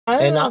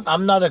And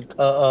I'm not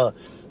a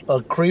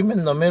cream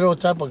in the middle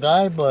type of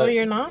guy, but... Oh,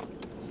 you're not?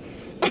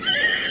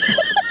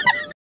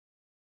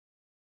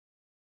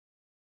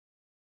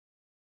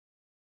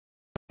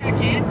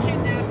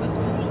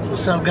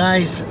 What's up,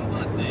 guys?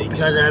 Hope you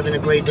guys are having a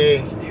great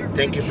day.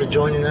 Thank you for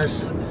joining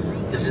us.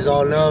 This is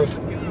all love.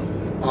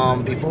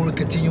 Before we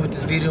continue with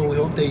this video, we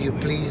hope that you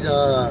please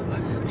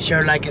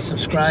share, like, and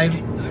subscribe.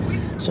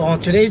 So on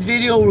today's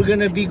video, we're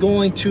gonna be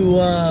going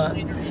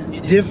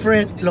to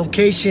different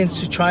locations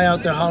to try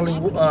out their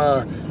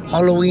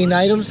Halloween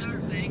items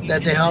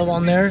that they have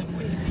on there.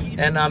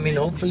 And I mean,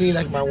 hopefully,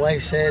 like my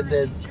wife said,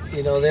 that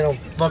they don't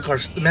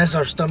mess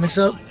our stomachs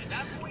up.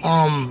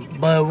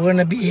 But we're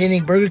gonna be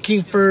hitting Burger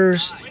King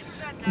first,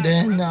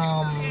 then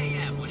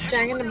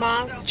Jack in the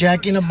Box.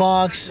 Jack in the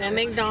Box. Then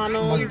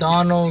McDonald's.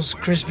 McDonald's,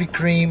 Krispy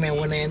Kreme, and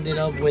when I ended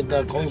up with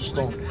Cold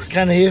Stone. It's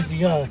kind of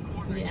iffy, huh?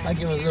 Yeah. I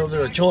give it a little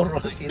bit of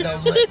chorro,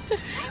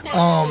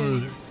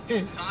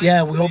 But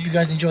yeah, we hope you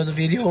guys enjoy the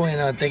video,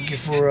 and thank you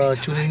for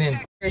tuning in.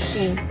 Burger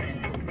King.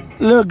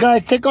 Look,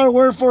 guys, take our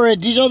word for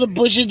it. These are the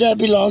bushes that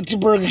belong to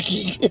Burger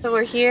King. So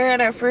we're here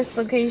at our first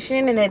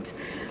location, and it's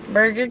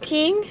Burger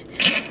King,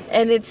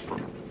 and it's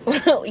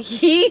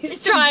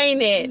he's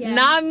trying it, Yeah.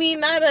 not me,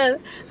 not us.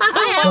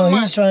 Oh,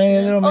 he's trying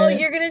it, little man. Oh,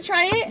 you're gonna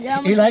try it?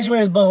 Yeah, He likes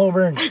when his butthole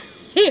burns.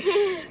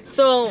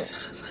 So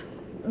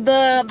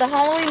the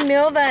Halloween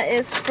meal that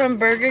is from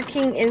Burger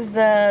King is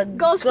the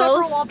Ghost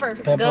Pepper Whopper.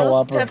 Pepper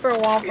Whopper. Pepper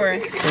Whopper.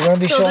 We're gonna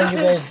be So showing you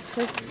this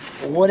guys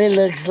is what it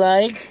looks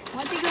like.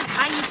 I think it's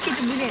tiny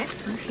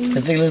kid.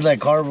 I think it looks like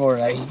cardboard.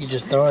 Like you can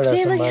just throw it at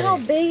Damn, look somebody. how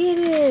big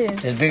it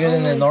is. It's bigger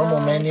than Oh the my normal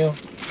God. menu.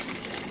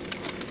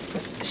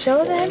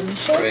 Show them.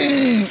 Show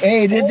them.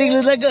 Hey, this thing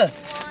looks like a...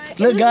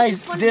 Look,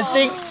 guys, this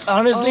thing,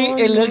 honestly, Oh,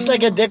 it looks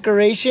like a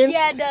decoration.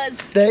 Yeah, it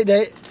does.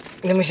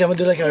 Let me see, I'm gonna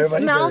do like how It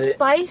everybody smells does it.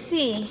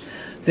 spicy.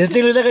 This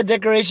thing looks like a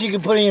decoration you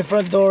can put in your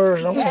front door or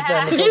something like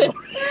that.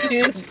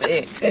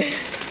 Stupid.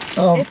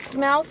 It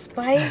smells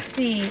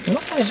spicy. No,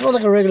 it smells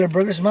like a regular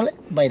burger. Smell it?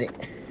 Bite it.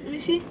 Let me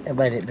see.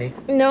 Bite it, babe.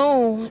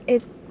 No,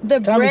 the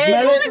Tommy, bread.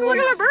 smell it? It's like a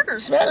regular burger.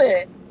 Smell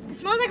it. It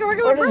smells like a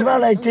regular What does it burger. smell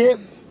like, Tip?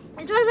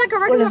 It smells like a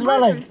What regular does it smell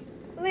burger. like?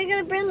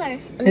 Regular burger.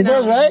 It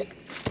does, right?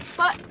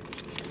 But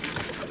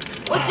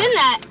what's in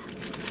that?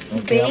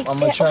 Okay, I'm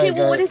gonna try Okay, it,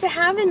 well, what guys. does it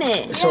have in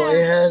it? So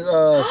it has,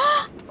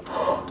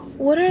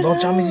 What are don't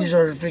those? tell me these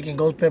are freaking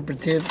ghost pepper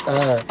tips.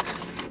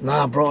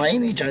 Nah, bro, I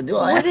ain't even trying to do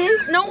all What that.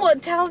 is? No,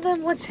 what? Tell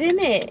them what's in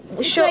it.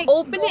 Show, like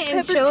open ghost it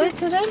and pepper show tips.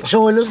 it to them.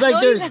 So it looks like No,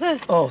 there's. you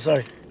gotta- Oh,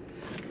 sorry.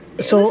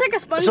 So looks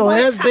like a SpongeBob so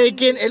it has sign.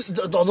 bacon.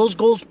 Are those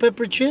ghost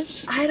pepper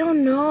chips? I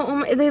don't know. Oh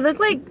my, they look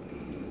like.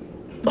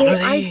 Are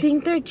I they?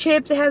 think they're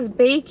chips. It has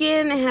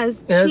bacon. It has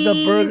cheese. It has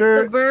the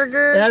burger. The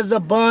burger. It has the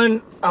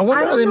bun. I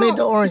wonder I how they don't made know.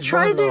 the orange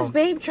Try bun. this, though.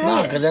 babe. Try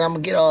Nah, it. cause then I'm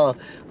gonna get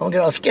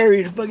all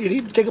scary to fucking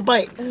eat. Take a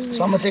bite. So I'm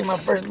gonna take my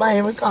first bite.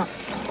 Here we go.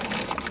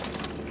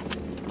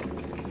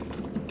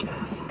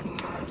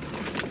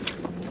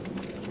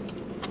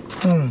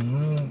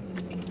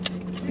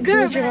 Good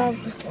or bad?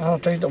 I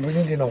don't think that we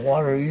didn't get no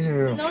water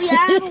either. No, yeah,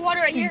 I have a water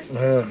right here.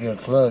 Yeah,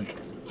 clutch.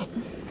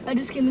 I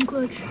just came in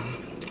clutch.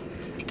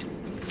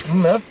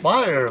 That's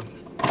fire.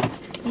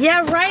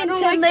 Yeah, right. I don't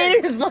 10 like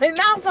liters. My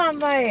mouth's on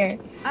fire.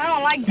 I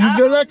don't like You that.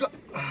 feel like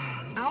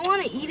I don't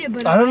want to eat it,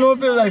 but I don't know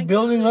if it's like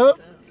building up,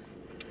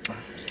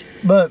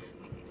 but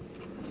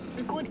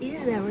Like, what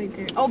is that right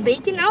there? Oh,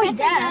 bacon? I'll eat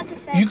that.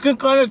 you can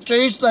kind of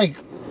taste like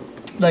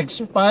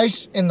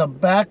spice in the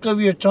back of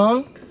your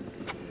tongue,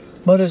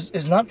 but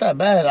it's not that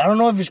bad. I don't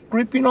know if it's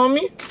creeping on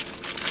me,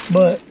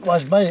 but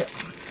watch, bite it.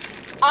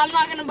 I'm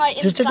not gonna bite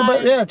inside. Just take a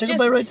bite. Yeah, take a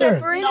bite right there.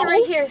 Separate No. it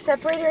right here.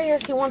 Separate it right here.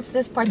 He wants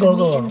this part Go, to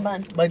be in go.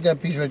 bun. Bite that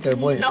piece right there,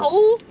 boy.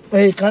 No.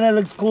 Hey, it kind of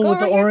looks cool Go with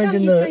the right here, orange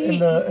and Tommy,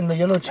 the the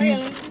yellow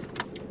cheese.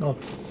 Go.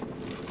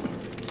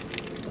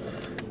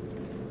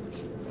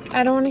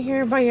 I don't want to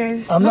hear about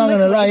yours. I'm not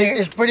gonna lie,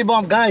 it's pretty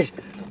bomb, guys.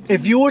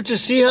 If you were to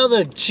see how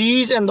the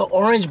cheese and the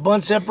orange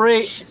bun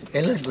separate,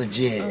 it looks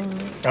legit.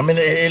 I mean,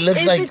 it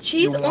looks Is like the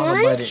cheese you wanna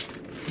bite orange?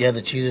 it. Yeah,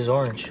 the cheese is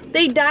orange.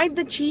 They dyed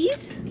the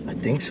cheese? I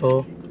think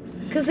so.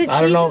 Cause the cheese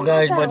I don't know, is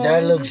guys, not but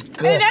that orange. looks Hey,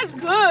 good. that's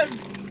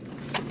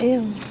good.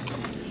 Ew.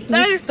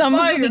 That Your is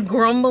stomach's fire. gonna be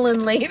grumbling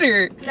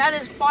later. That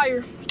is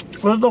fire.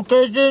 This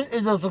location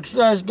is a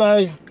success,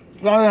 guys.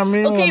 I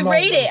mean, Okay,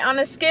 rate it on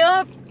a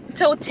scale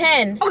to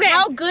 10. Okay.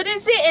 How good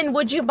is it, and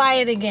would you buy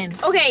it again?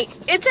 Okay,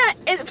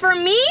 for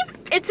me,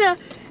 it's a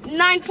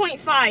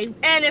 9.5.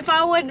 And if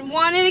I would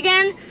want it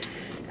again,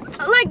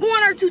 like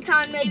 1 or 2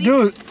 times maybe.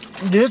 Dude,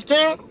 this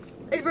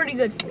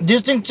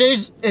thing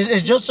tastes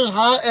is just as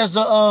hot as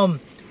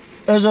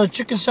a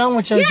chicken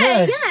sandwich at Yeah,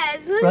 Jack's. yeah,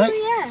 it's literally, Right?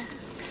 yeah.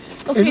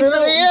 Okay,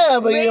 literally, yeah,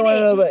 but you rate don't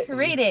wanna buy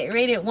it.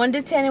 Rate it. 1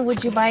 to 10, and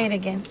would you buy it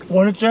again?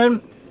 1 to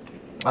 10,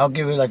 I'll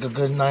give it like a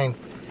good 9.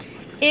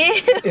 Ew.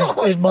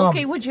 It's bomb.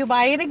 Okay, would you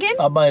buy it again?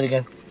 I'll buy it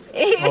again.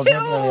 Ew.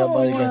 definitely I'll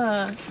buy it again.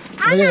 I'm Look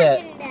not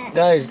at getting that.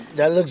 Guys,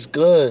 that looks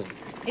good.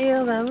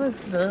 Ew, that looks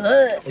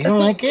good. You don't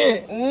like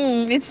it?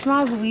 It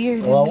smells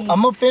weird. Well,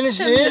 I'm gonna finish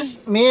this.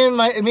 Me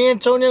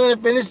and Tony are gonna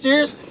finish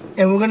this,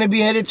 and we're gonna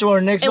be headed to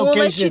our next and we'll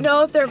let you location.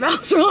 know if their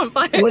mouths are on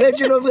fire. We'll let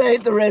you know if I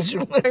hit the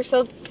restroom.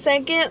 So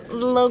second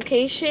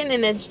location,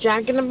 and it's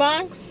Jack in the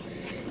Box,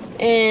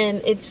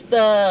 and it's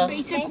the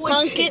Basic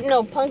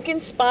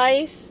pumpkin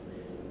spice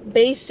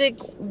basic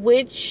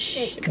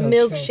witch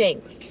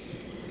milkshake.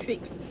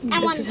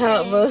 This is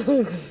how it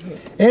looks.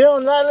 It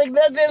don't not look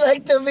nothing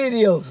like the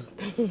videos.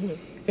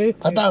 I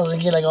thought I was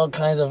gonna get like all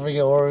kinds of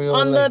freaking Oreo.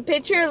 On like, the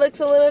picture, it looks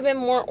a little bit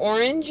more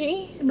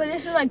orangey, But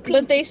this is like pink.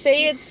 but they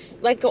say it's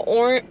like a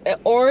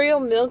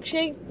Oreo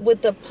milkshake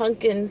with the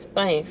pumpkin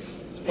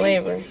spice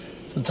flavor.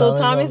 So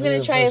Tommy's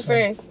gonna try it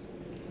first.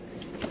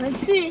 Let's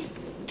see.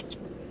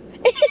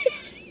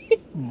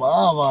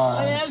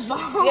 Baba. You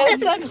gotta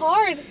suck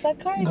hard.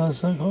 Suck hard. Gotta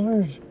suck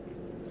hard.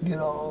 Get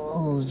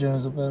all those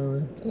germs up out of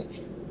it.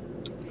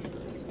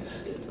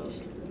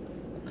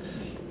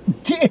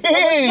 The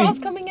Dang! straw's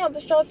coming out.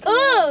 The straw's coming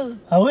out. Ugh.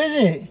 How is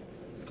it?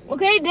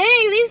 Okay,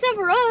 dang, leave some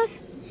for us.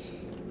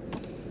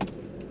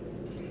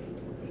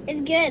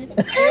 It's good.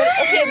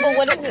 Okay, but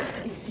what is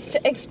it?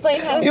 To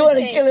explain how does You it wanna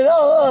taste? kill it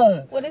all,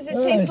 huh? What does it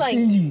Ah, taste like?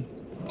 stingy.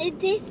 It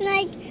tastes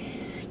like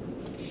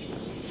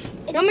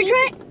Want me to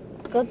try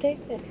it? Go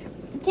taste it.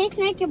 it tastes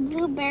like a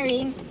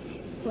blueberry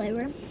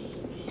flavor.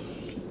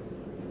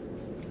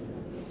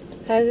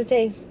 How does it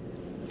taste?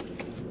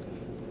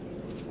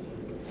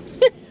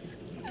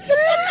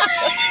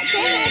 It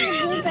tastes like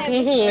a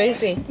blueberry. Let me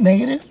see.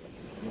 Negative?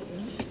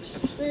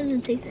 It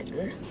doesn't taste that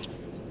good.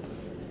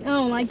 I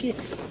don't like it.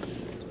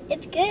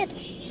 It's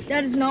good.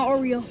 That is not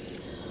Oreo.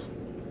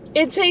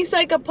 It tastes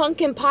like a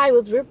pumpkin pie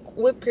with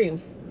whipped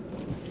cream.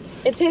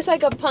 It tastes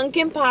like a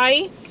pumpkin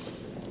pie.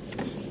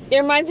 It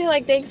reminds me of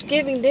like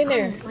Thanksgiving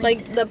dinner.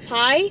 Like the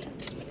pie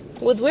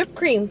with whipped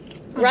cream.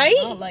 Right?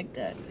 I don't like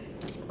that.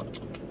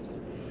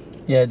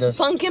 Yeah, it does.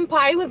 Pumpkin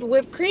pie with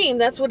whipped cream.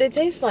 That's what it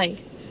tastes like.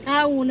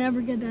 I will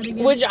never get that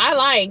again. Which I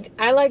like.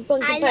 I like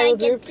pumpkin I pie like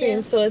with it whipped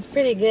cream, too. so it's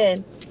pretty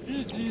good.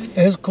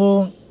 It's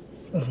cool.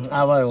 I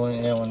probably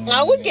wouldn't get one.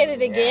 I would get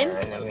it again.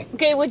 Yeah,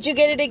 Okay, would you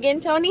get it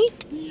again, Tony?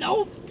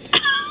 Nope.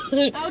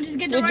 I'll just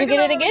get the Would you get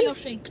regular it again? Oreo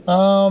shake.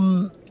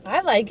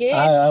 I like it.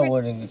 I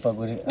wouldn't fuck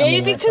with it.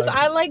 Maybe I because tried.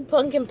 I like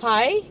pumpkin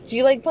pie. Do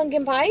you like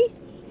pumpkin pie?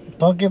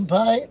 Pumpkin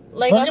pie.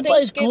 Like on Pumpkin pie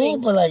is cool,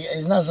 Thanksgiving. but like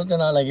it's not something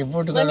I like. If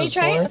we're to go Let to me the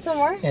try store it some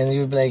more. and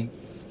you'd be like,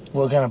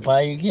 "What kind of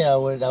pie you get?" I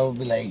would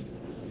be like,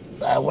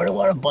 "I wouldn't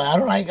want a pie.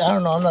 I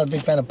don't know. I'm not a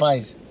big fan of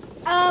pies."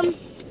 Well,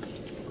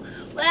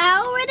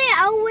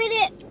 I'll rate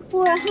it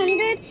for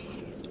 100.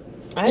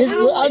 It's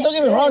good. Don't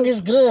get me wrong, it's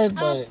good,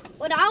 but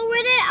What I'll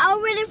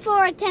rate it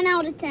for a 10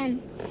 out of 10.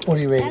 what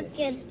do you rate That's it?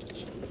 good.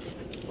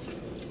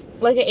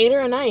 Like an 8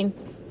 or a 9.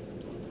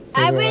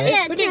 I Is it rate right?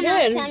 it a Pretty 10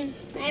 out of good. 10.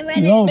 I rate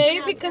No. it.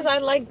 Maybe because I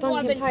like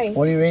pumpkin pie.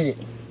 What do you rate it?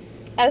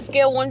 At a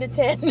scale 1 to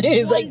 10,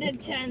 it's 1 like to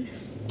 10.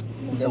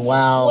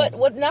 Wow.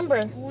 what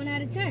number? 1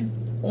 out of 10.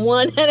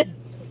 1 out of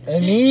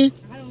And me?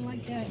 I don't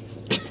like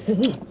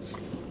that.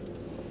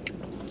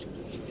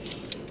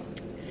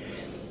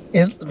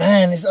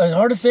 It's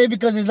hard to say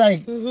because it's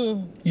like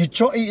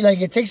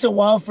like it takes a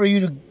while for you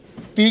to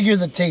figure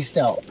the taste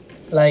out.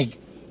 Like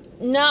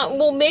Not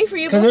well made for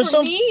you, 'Cause but there's for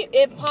some- me,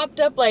 it popped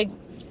up like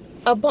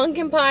a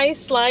pumpkin pie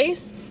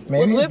slice.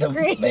 maybe With it's the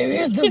whipped cream. maybe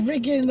it's the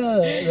freaking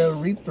the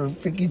Reaper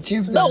freaking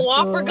chips. The that are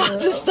Whopper still-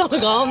 got the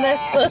stomach all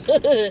messed up.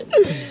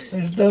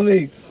 It's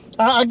stomach.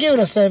 I'll give it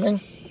a 7.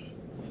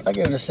 I'll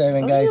give it a 7, I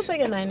think guys. it's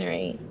like a 9 or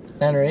 8.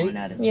 9 or 8. 1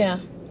 out of 10. Yeah.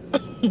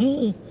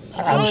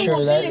 I'm sure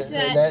will finish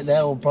that.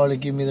 that will probably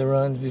give me the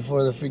runs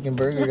before the freaking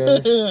burger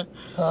does.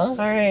 Huh? All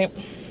right.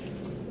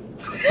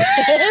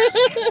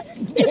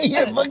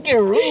 You're fucking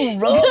rude,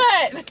 bro.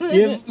 What?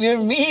 You're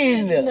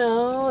mean.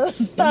 No, You're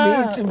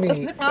stop. mean to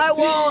me. Alright,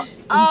 well,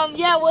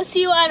 yeah, we'll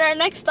see you at our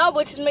next stop,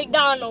 which is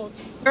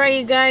McDonald's. All right,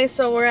 you guys.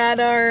 So we're at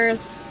our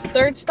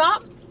third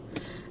stop.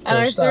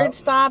 Third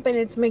stop, and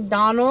it's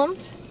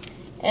McDonald's,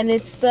 and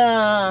it's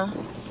the,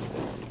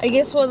 I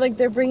guess what like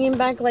they're bringing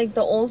back like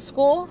the old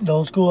school, The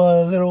old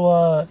school little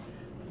what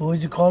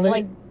would you call it?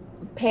 like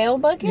pail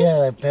bucket. yeah,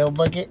 like pail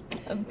bucket.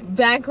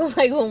 Back when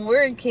when we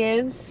were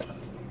kids.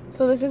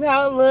 So this is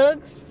how it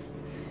looks.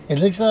 It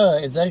looks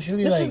it's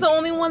actually This like is the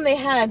only one they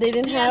had. They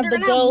didn't Yeah, have they're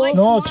the gonna have go. white-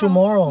 no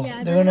tomorrow. tomorrow. Yeah,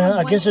 they're they're gonna. gonna I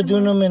have guess they're white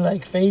doing them in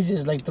like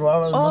phases, like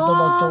throughout the month of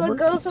Oh, the October.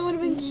 ghost would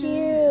have been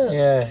cute.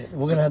 Yeah,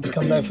 we're gonna have to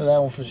come back for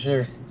that one for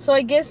sure. So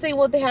I guess they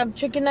have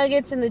chicken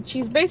nuggets and the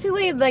cheese.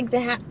 Basically, like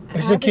the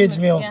It's a kid's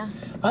meal. Yeah.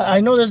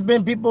 I know there's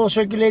been people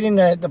circulating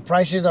that the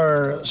prices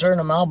are a certain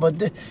amount,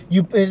 but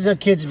it's a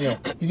kid's meal.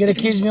 You get a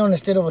kid's meal, and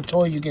instead of a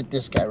toy, you get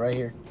this guy right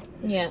here.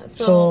 Yeah.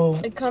 So So-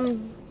 it comes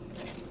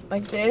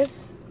like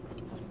this.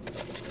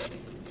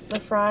 The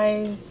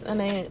fries,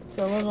 and it's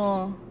a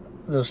little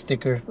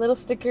Sticker.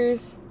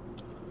 stickers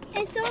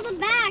And so the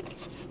back.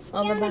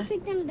 on You the can back.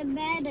 pick them the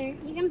better.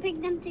 You can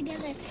pick them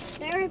together.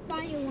 Whatever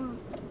font you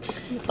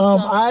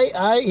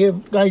want. Here,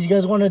 guys, you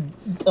guys want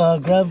to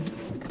grab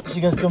So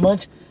you guys go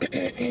much?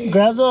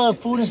 Grab the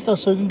food and stuff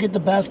so we can get the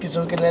basket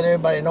so we can let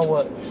everybody know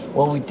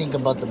what we think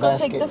about the Go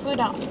basket. take the food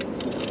out.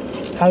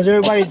 How's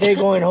everybody's day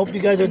going? Hope you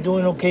guys are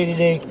doing okay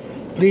today.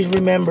 Please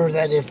remember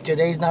that if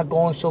today's not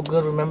going so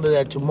good, remember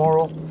that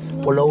tomorrow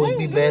will always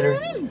be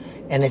better.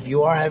 And if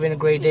you are having a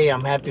great day,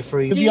 I'm happy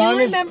for you. To Do be you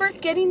honest, remember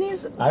getting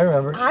these? I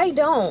remember. I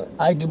don't.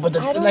 I do, but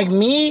I don't- like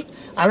me,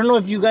 I don't know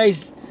if you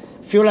guys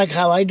feel like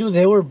how I do.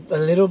 They were a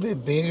little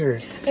bit bigger.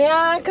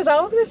 Yeah, because I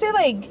was going to say,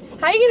 like,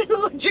 how you going to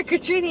go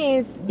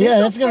trick-or-treating? Yeah,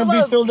 that's going to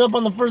be filled up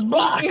on the first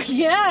block.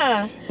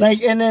 Yeah.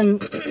 Like, and then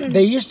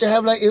they used to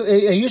have like,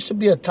 it used to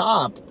be a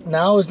top.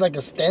 Now it's like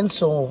a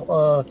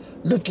stencil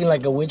looking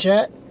like a witch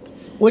hat,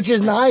 which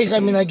is nice. I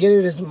mean, I get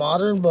it, it's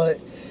modern, but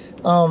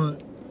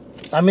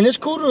I mean, it's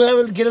cool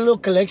to get a little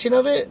collection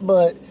of it,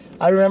 but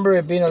I remember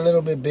it being a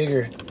little bit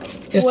bigger.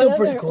 It's still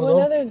pretty cool, though.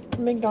 What other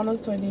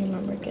McDonald's toy do you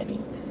remember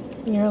getting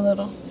when you were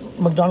little?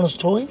 McDonald's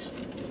toys?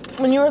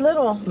 When you were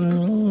little.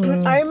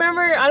 Mm. I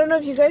remember, I don't know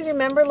if you guys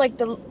remember, like,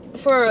 well,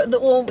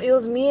 it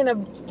was me and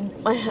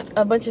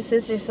a bunch of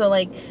sisters, so,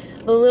 like,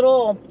 the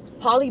little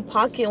Polly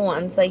Pocket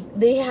ones, like,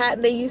 they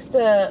used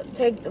to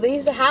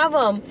have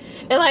them,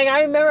 and, like,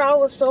 I remember I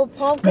was so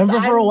pumped because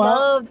I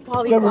loved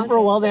Polly Pocket. Remember for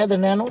a while they had the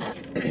Nanos?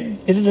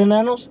 Is it the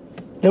Nanos?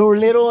 They were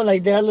little,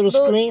 like, they had a little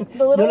screen.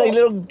 They're like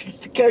little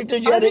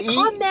characters you had to eat. Are they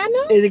called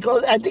Nanos? Is it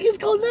called? I think it's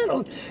called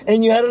Nanos.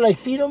 And you had to, like,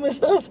 feed them and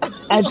stuff.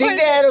 I think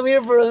they had them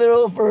here for a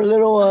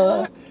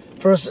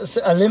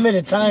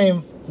limited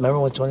time. Remember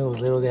when Tony was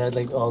little, they had,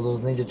 like, all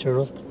those Ninja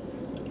Turtles?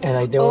 And,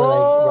 like, they were,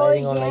 like,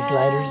 riding on, like,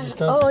 gliders and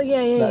stuff. Oh,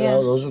 yeah.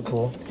 Those were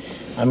cool.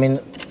 I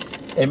mean,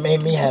 it made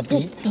me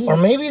happy. Or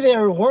maybe they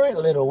weren't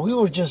little. We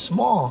were just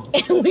small.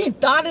 And we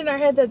thought in our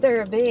head that they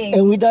were big.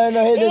 And we thought in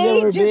our head that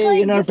they were big.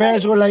 Like, and our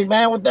parents were like,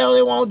 man, what the hell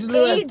they want with this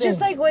little ass thing?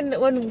 Just like when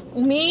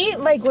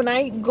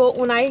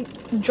I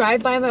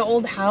drive by my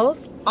old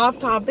house, off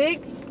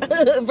topic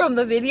from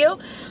the video,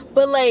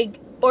 but like,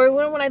 or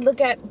when I look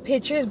at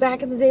pictures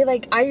back in the day,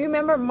 like, I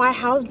remember my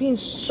house being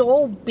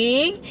so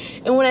big,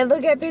 and when I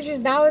look at pictures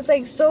now, it's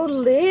like so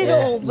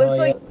little.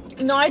 But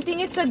no, I think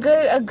it's a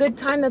good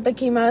time that they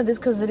came out of this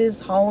because it is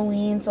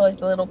Halloween, so like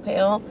the little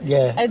pail.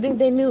 Yeah. I think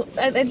they knew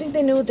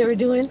what they were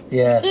doing.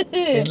 Yeah,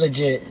 it's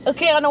legit.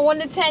 Okay, on a 1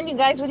 to 10, you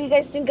guys, what do you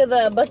guys think of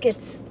the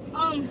buckets?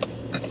 9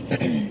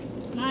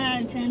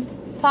 out of 10.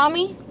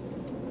 Tommy?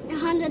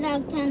 100 out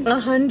of 10.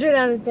 100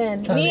 out of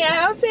 10. Tommy. Me,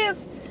 I would say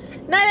it's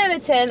 9 out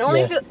of 10.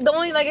 Only Yeah.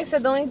 like I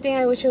said, the only thing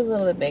I wish it was a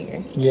little bit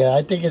bigger. Yeah,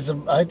 I think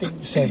the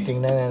same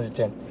thing, 9 out of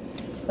 10.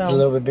 So It's a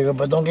little bit bigger,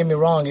 but don't get me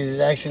wrong, it's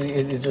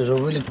a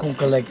really cool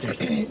collector.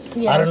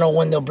 yeah. I don't know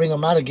when they'll bring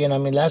them out again. I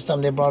mean, last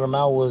time they brought them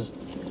out was,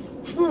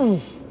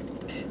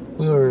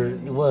 we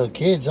were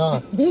kids,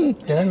 huh?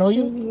 Did I know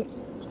you?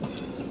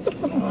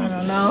 I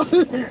don't know.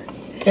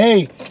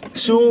 Hey,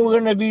 soon we're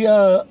gonna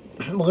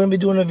be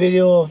doing a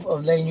video of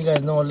letting you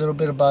guys know a little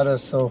bit about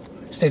us. So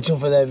stay tuned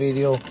for that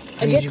video.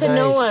 Get to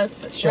know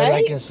us. Share,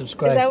 right? like, and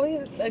subscribe. Is that what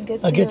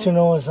you Get to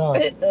know us, huh?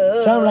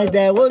 Something like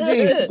that. We'll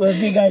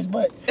see, guys.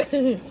 But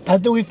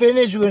after we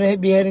finish, we're gonna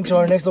be heading to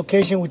our next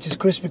location, which is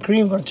Krispy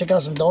Kreme. We're gonna check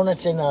out some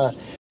donuts and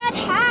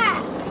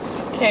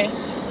Okay.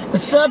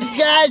 What's up,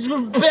 guys?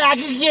 We're back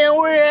again.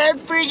 We're at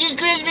freaking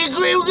Krispy Kreme.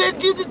 We're gonna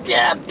do the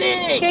damn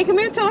thing. Okay, come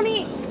here,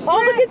 Tony. Oh,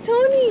 look at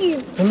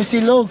Tony's. Let me see,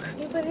 look.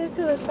 You put his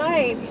to the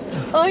side.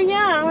 Oh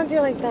yeah, I want to do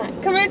it like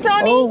that. Come here,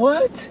 Tony. Oh,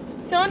 what?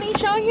 Tony,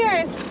 show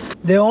yours.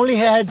 They only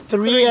had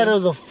 3 out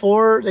of the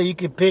 4 that you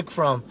could pick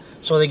from,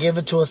 so they gave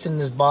it to us in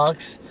this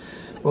box.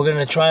 We're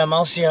gonna try them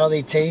out, see how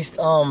they taste.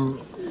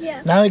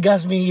 Yeah. Now it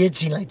got me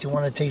itchy, like, to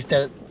want to taste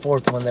that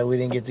 4th one that we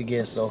didn't get to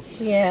get. So,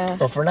 Yeah.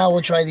 but for now,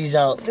 we'll try these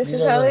out. This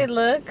These is are how the- they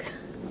look.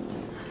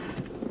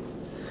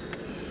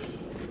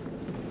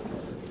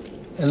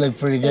 They look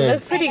pretty They good.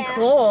 look pretty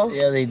cool.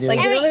 Yeah, they do. Like,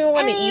 you don't even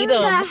want to eat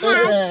them.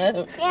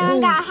 We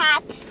even got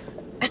hats.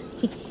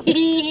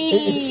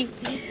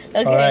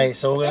 Okay. All right,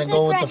 so we're gonna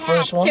go with the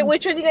first one. Okay,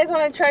 which one do you guys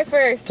want to try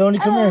first? Tony,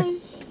 come here.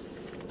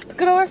 Let's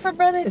go over for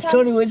brother It's Tom.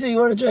 Tony, which one you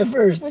want to try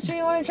first? Which one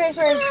you want to try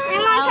first? I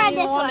want to try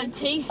this one.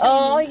 Taste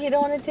Oh, you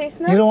don't want to taste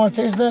You none? don't want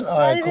to taste that? All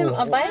right, Not even cool.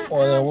 a bite?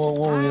 Well, then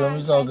we'll eat them.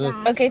 It's all good.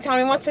 Okay,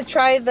 Tommy wants to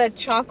try the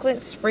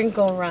chocolate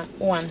sprinkle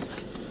one.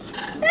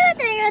 They're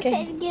gonna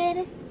Okay. taste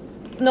good.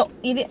 No,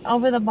 eat it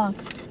over the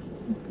box.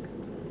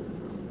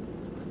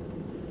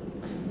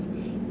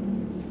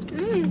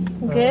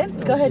 Good?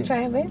 Let's Go ahead, see.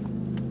 try it, babe.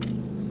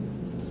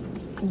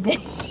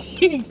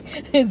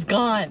 It's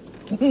gone.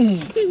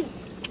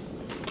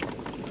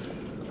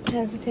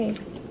 How's it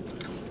taste?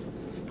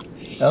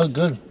 That was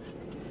good.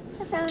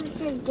 That sounds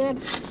just good.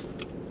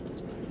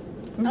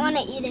 I want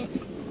to eat it.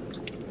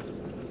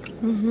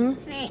 Mm-hmm.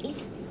 I wanna eat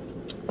it.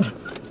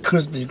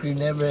 Krispy Kreme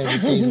never had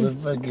to taste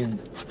with fucking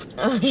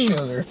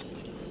sugar.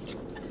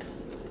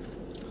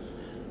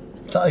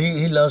 So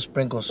he loves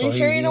sprinkles. So You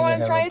sure you don't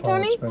want wanna try it,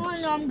 Tony? Oh,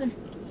 no, I'm good.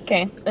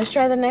 Okay, let's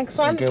try the next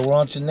one. Okay, we're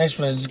on to the next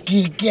one. It's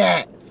Kitty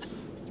Cat.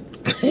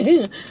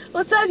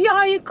 What's up,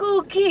 y'all? You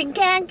cool kid,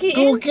 cat kid.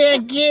 Cool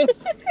cat kid.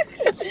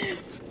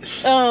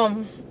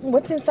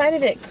 What's inside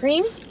of it?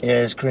 Cream?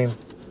 Yeah, it's cream.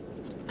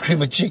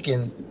 Cream of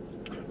chicken.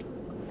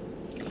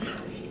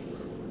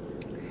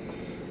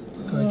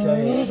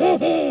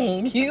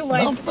 You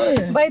Not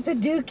fun. bite the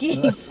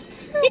dookie.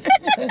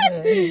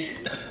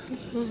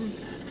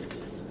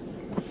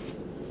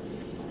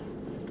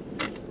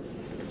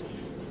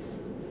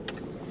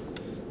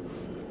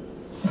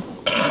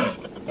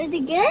 Is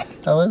it good?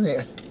 How was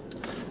it?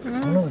 I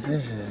don't know what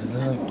this is. It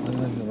looks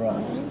like a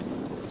rock.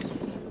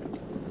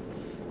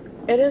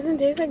 It doesn't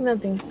taste like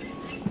nothing.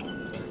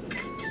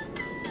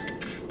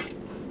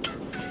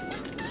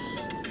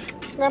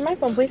 Grab my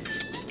phone, please.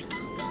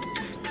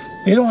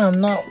 You don't have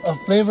not a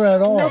flavor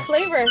at all. No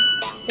flavor.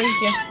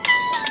 Thank you.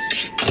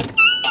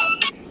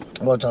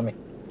 Well, Tommy,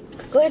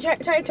 Go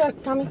ahead, try it,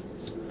 Tommy. you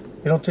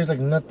don't taste like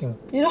nothing.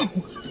 You don't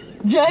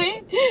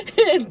try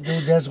it?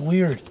 Dude, that's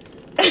weird.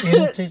 It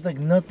don't taste like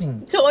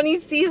nothing. Tony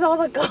sees all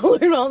the color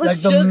and all the Like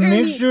sugar. the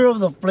mixture of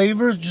the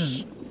flavors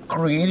just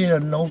created a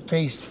no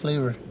taste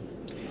flavor.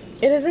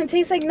 It doesn't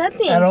taste like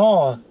nothing. At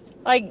all.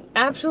 Like,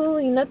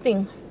 absolutely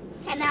nothing.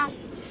 And now.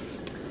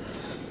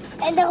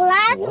 And the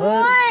last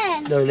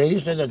one. The lady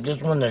said that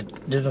this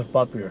one's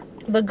popular.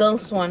 The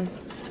ghost one.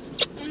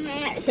 Show them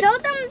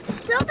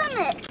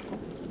it.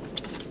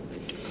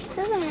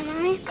 Show them it,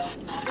 Mommy.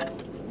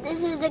 This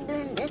is the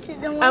good. This is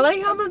the one. I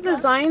like how the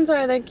designs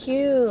are. They're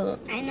cute.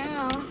 I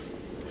know.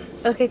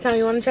 Okay, Tommy,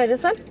 you want to try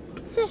this one?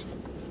 Sure.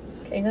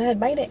 Okay, go ahead,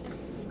 bite it.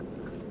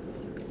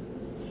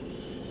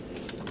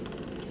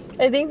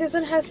 I think this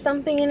one has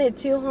something in it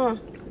too, huh?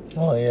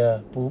 Oh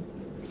yeah, poop.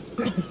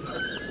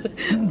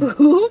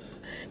 Poop?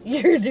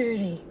 You're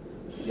dirty.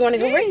 You want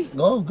to go first?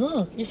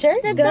 Go. You sure?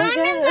 The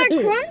diamonds are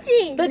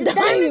crunchy. The diamonds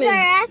diamond.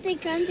 are actually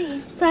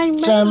crunchy. Shine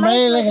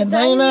like a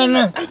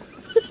diamond.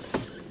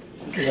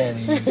 Get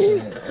out of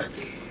here.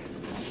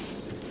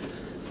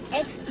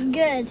 It's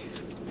good.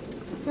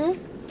 Hmm?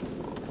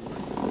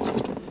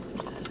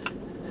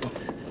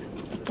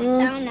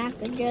 That one not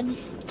so good.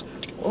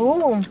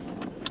 Oh,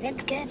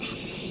 It's good.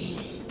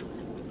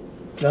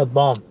 That's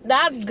bomb.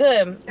 that's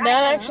good. I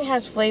That know. actually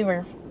has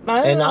flavor. I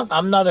don't And know.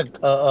 I'm not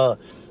a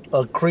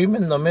cream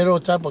in the middle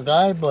type of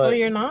guy, Oh, but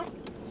you're not?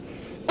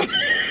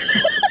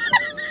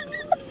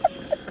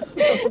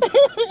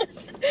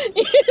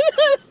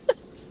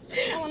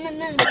 I want to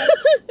know.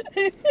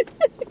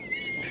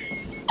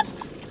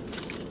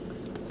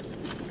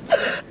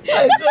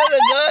 I swear to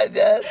God,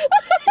 Dad,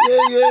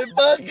 you're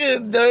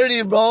fucking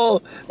dirty,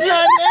 bro.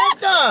 La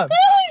neta.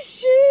 Oh,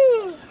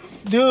 shoot.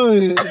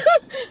 Dude.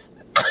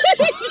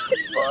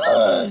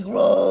 Fuck,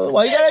 bro.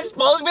 Why you gotta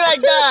expose me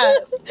like that?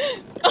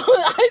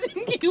 Oh, I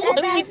think you want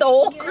to eat the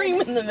whole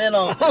cream in the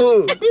middle.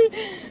 That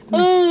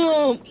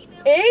Oh,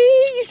 hey,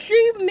 you sure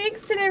you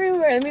mixed it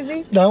everywhere? Let me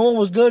see. one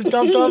was good,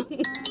 Tom.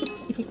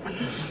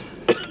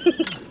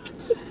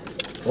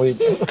 Wait.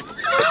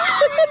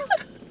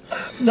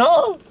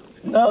 No.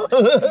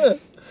 I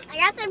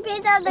got the piece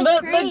of the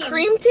cream. The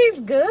cream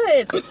tastes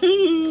good.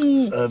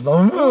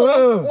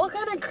 What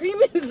kind of cream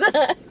is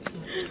that?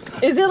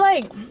 Is it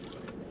like...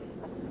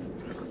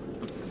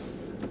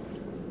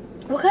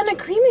 What kind of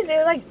cream is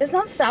it? Like, it's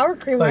not sour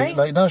cream, right?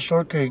 Like not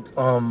shortcake.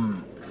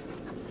 Man,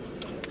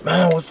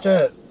 what's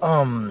that?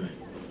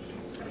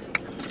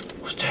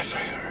 What's that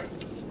flavor?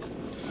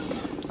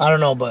 I don't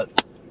know,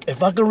 but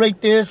if I could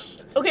rate this,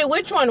 Okay,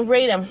 which one?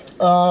 Rate them.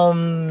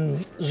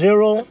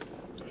 0,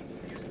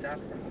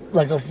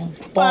 like a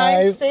 5,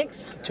 5,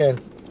 6.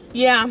 10.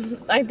 Yeah,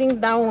 I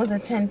think that one was a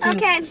 10 too.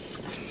 Okay.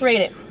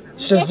 Rate it.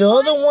 Since the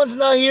other one's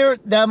not here,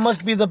 that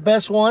must be the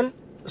best one.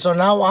 So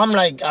now I'm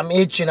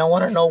itching. I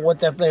want to know what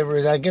that flavor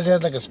is. I guess it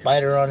has like a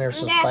spider on it or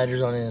some Okay.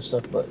 spiders on it and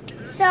stuff, but.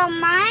 So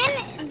mine,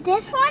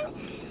 this one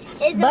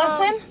is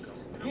Bussin'?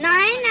 9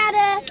 out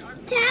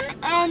of 10,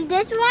 and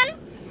this one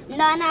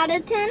 9 out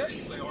of 10,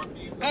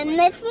 and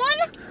this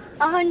one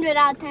 100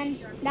 out of 10.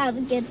 That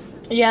was good.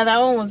 Yeah, that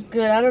one was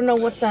good. I don't know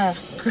what the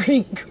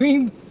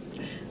cream.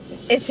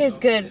 It tastes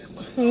good.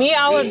 Me,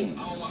 I would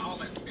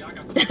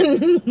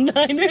 9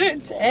 out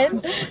of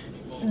 10.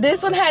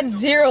 This one had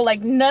 0, like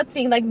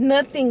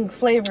nothing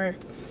flavor.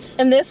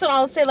 And this one,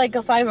 I'll say like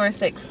a 5 or a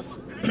 6.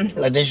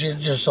 Like they should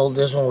just sold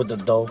this one with the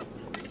dough.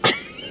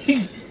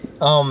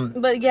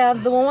 But yeah,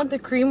 the one with the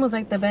cream was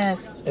like the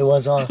best. It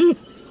was on.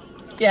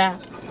 Yeah.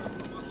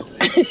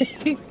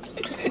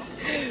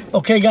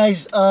 Okay,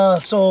 guys.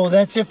 So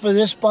that's it for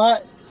this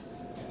spot.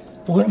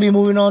 We're gonna be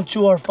moving on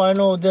to our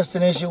final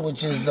destination,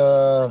 which is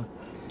the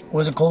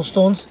Cold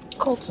Stones.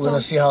 Cold We're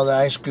gonna Stone. see how the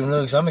ice cream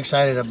looks. I'm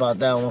excited about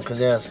that one because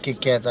yeah, it's Kit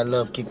Kats. I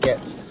love Kit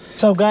Kats.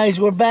 So guys,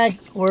 we're back.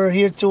 We're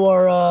here to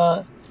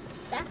our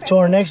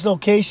next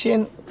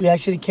location. We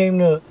actually came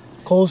to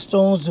Cold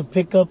Stones to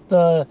pick up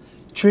the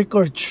treat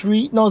or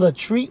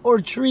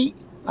treat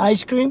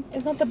ice cream.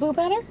 Is that the boo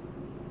batter?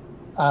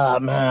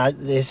 Man,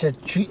 they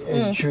said treat,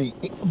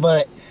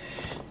 but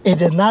it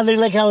does not look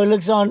like how it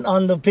looks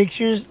on the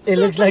pictures. It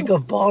looks like a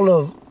ball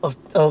of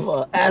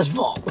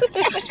asphalt.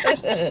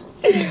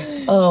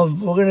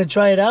 We're gonna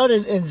try it out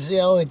and see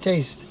how it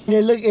tastes.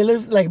 It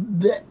looks like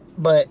bleh,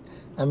 but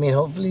I mean,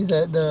 hopefully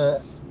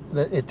the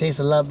it tastes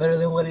a lot better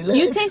than what it looks.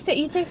 You taste it.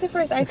 You taste it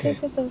first. I Okay.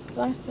 tasted the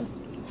last one.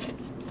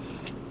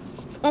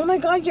 Oh my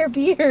God, your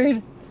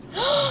beard.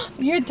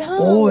 Your tongue.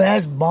 Oh,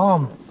 that's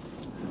bomb.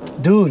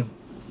 Dude.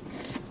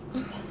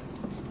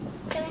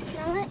 Can I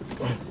smell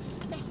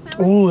it?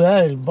 Ooh,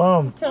 that is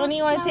bomb. Tony,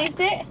 you want to taste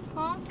it?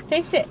 Huh?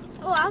 Taste it.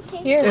 Oh, I'll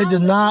take Here. It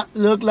does not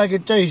look like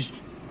it tastes.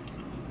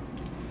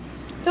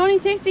 Tony,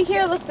 taste it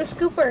here. Look, the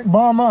scooper.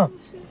 Bomb, huh?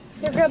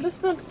 Here, grab the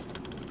spoon.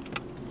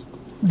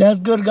 That's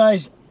good,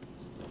 guys.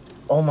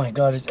 Oh my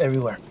God, it's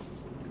everywhere.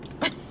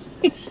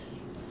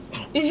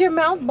 Is your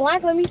mouth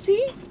black? Let me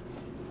see.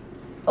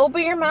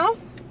 Open your mouth.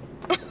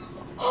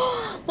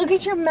 Look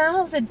at your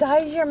mouth. It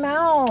dyes your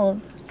mouth.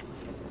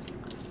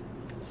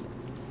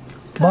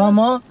 Bomb,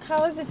 huh?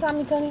 How is it,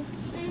 Tommy, Tony?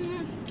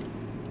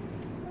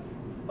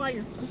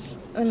 Fire.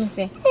 Let me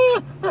see.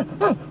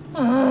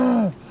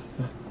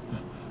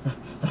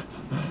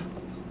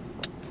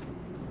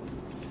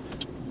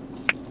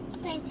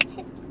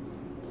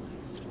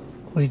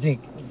 What do you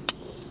think?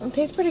 It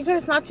tastes pretty good.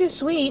 It's not too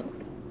sweet.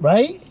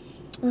 Right?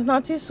 It's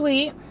not too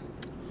sweet.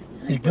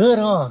 It's good,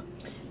 huh?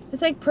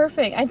 It's like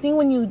perfect. I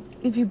think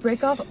if you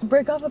break off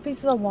a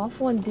piece of the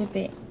waffle and dip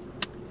it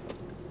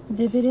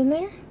in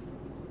there.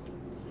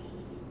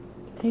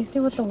 Taste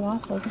it with the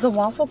waffle, because the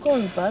waffle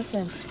cone is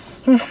busting.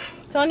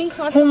 Tony, you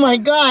want Oh my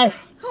God.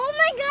 Oh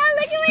my God,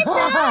 look at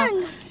my Stop.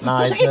 tongue.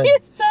 Nah, it's Look at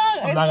good. his tongue.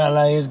 I'm not gonna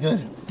lie, it's good.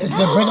 It's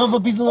good. Break off a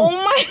piece of Oh the...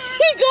 my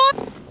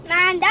God.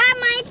 Man, that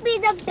might be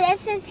the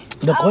bestest.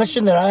 The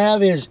question that I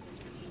have is,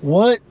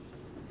 what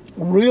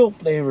real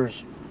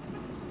flavors?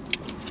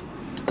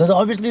 Because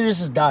obviously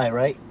this is dye,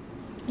 right?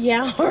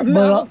 Yeah, our But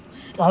mouths.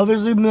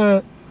 obviously,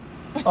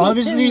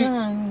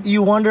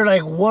 you wonder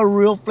like what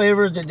real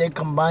flavors did they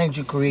combine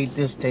to create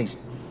this taste?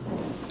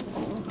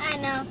 I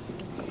know.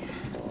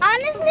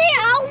 Honestly,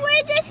 I'll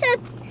rate this a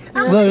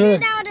Look,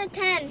 100 look. out of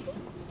 10.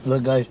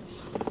 Look, guys,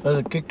 there's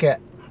a Kit Kat.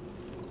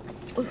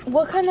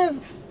 What kind of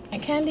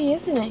candy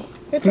isn't it?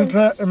 Here, Kit Tony.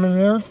 Kat,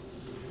 M&M's,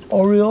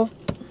 Oreo.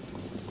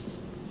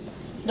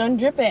 Don't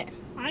drip it.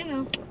 I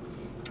know.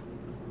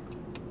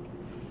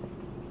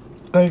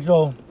 Okay,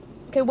 so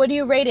Okay, what do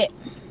you rate it?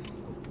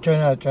 10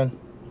 out of 10.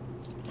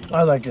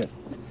 I like it.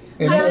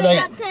 It's 100 like,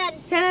 out of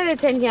 10. 10 out of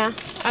 10, yeah.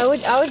 I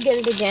would get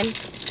it again.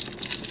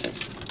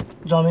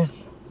 tell me,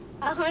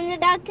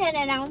 100 out of 10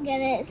 and I'll get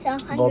it. So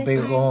 100 go big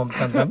or go home.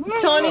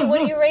 Tony, what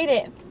do you rate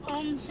it?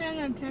 10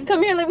 out of 10.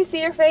 Come here, let me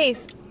see your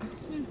face.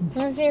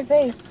 Let me see your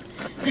face.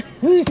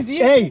 Let me see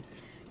your- Hey,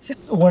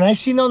 when I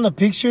seen on the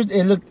pictures,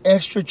 it looked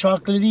extra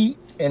chocolatey,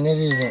 and it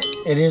isn't.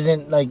 It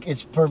isn't like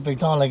it's perfect,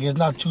 huh? Like it's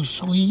not too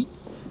sweet.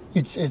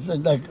 It's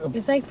like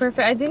It's like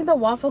perfect. I think the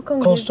waffle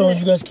cone Cold gives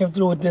Stones. You it, guys came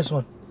through with this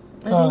one.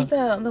 I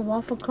think the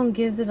waffle cone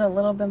gives it a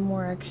little bit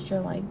more extra,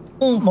 like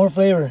More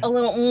flavor. a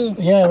little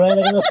Yeah, right.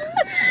 Like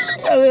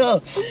a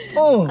little,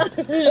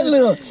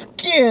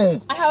 yeah.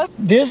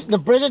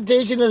 The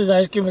presentation of this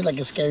ice cream is like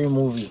a scary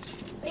movie,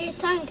 Your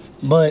tongue.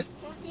 but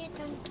I'll see your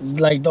tongue.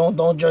 like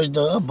don't judge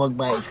the book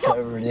by its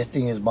cover. This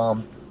thing is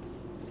bomb.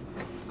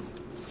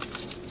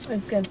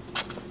 It's good.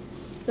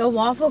 The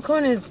waffle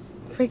cone is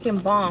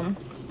freaking bomb.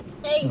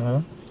 Hey,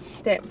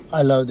 That-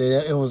 I loved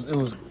it. It was.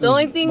 The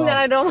only thing that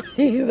I don't like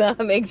is that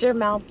it makes your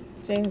mouth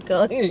change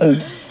color.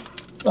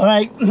 All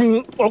right.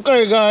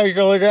 Okay, guys.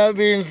 So with that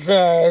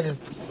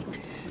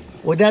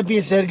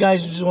being said,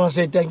 guys, I just want to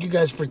say thank you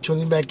guys for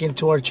tuning back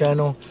into our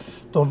channel.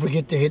 Don't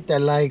forget to hit that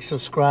like,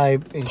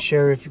 subscribe, and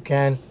share if you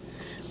can.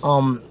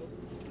 We'll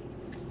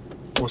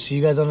see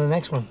you guys on the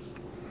next one.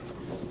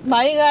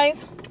 Bye,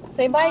 guys.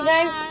 Say bye,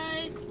 guys.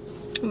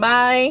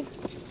 Bye. Bye.